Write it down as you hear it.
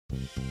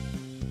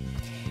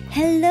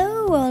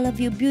Hello, all of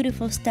you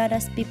beautiful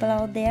Stardust people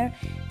out there.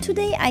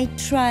 Today I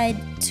tried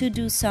to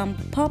do some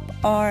pop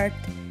art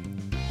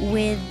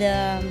with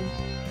the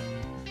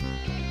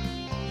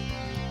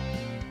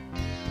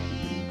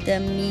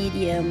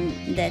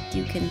medium that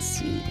you can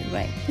see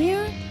right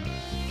here.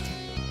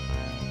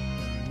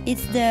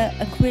 It's the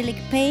acrylic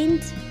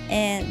paint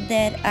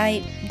that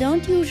I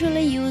don't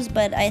usually use,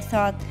 but I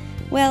thought,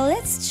 well,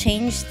 let's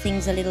change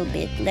things a little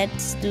bit.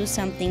 Let's do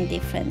something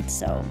different.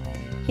 So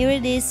here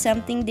it is,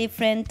 something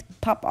different,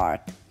 pop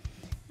art.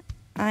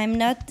 I'm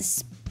not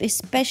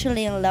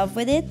especially in love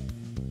with it,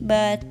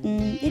 but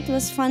it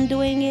was fun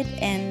doing it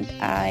and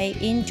I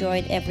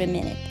enjoyed every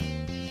minute.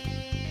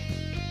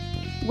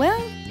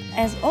 Well,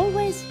 as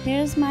always,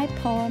 here's my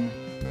poem.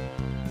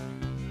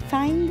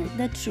 Find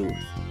the truth.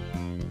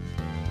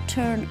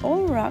 Turn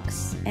all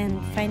rocks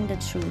and find the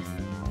truth.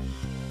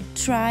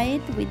 Try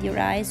it with your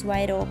eyes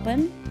wide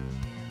open.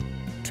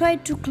 Try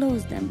to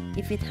close them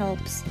if it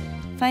helps.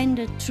 Find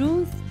the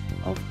truth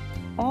of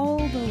all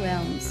the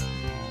realms,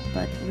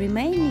 but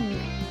remaining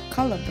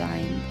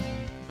colorblind.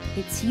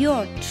 It's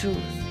your truth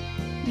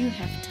you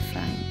have to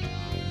find.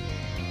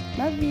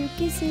 Love you,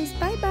 kisses,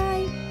 bye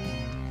bye.